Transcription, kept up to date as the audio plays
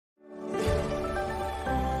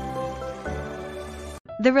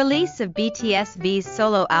The release of BTS V's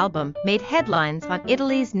solo album made headlines on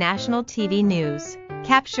Italy's national TV news,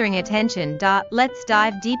 capturing attention. Let's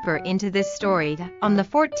dive deeper into this story. On the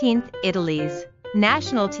 14th, Italy's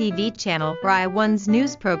national TV channel Rai 1's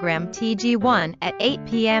news program TG1 at 8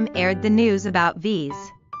 p.m. aired the news about V's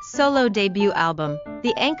solo debut album.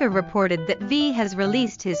 The anchor reported that V has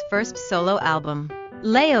released his first solo album,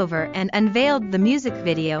 Layover, and unveiled the music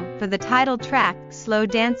video for the title track Slow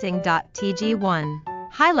Dancing. TG1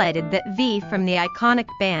 highlighted that V from the iconic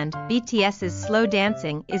band BTS's Slow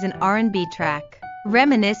Dancing is an R&B track,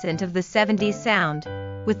 reminiscent of the 70s sound,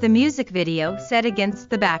 with the music video set against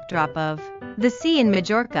the backdrop of the sea in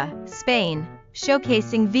Majorca, Spain,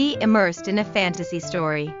 showcasing V immersed in a fantasy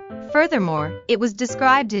story. Furthermore, it was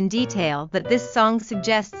described in detail that this song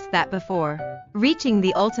suggests that before reaching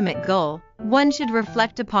the ultimate goal, one should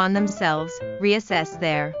reflect upon themselves, reassess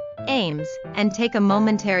their aims, and take a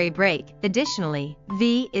momentary break. Additionally,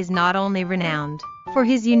 V is not only renowned for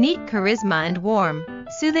his unique charisma and warm,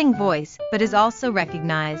 soothing voice, but is also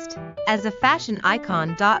recognized as a fashion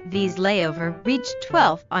icon. V's Layover reached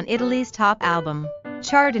 12th on Italy's top album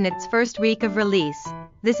chart in its first week of release.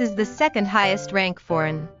 This is the second highest rank for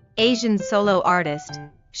an Asian solo artist,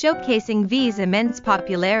 showcasing V's immense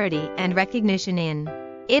popularity and recognition in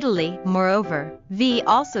Italy. Moreover, V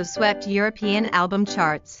also swept European album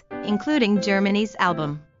charts, including Germany's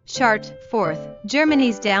album chart 4th,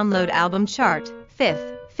 Germany's download album chart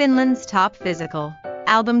 5th, Finland's top physical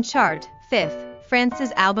album chart 5th,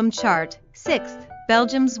 France's album chart 6th,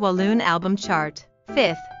 Belgium's Walloon album chart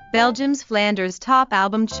 5th, Belgium's Flanders top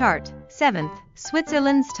album chart 7th,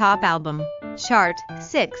 Switzerland's top album chart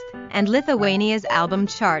 6th, and Lithuania's album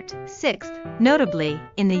chart 6th. Notably,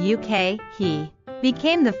 in the UK, he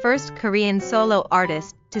became the first Korean solo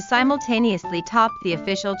artist to simultaneously top the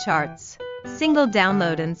official charts, single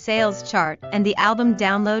download and sales chart, and the album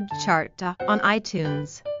download chart on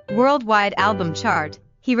iTunes worldwide album chart.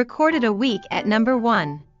 He recorded a week at number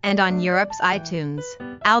 1, and on Europe's iTunes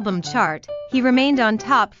album chart, he remained on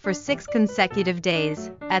top for 6 consecutive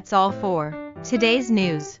days. That's all for today's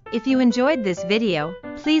news. If you enjoyed this video,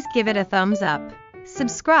 please give it a thumbs up,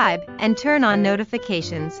 subscribe, and turn on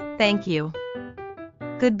notifications. Thank you.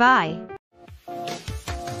 Goodbye.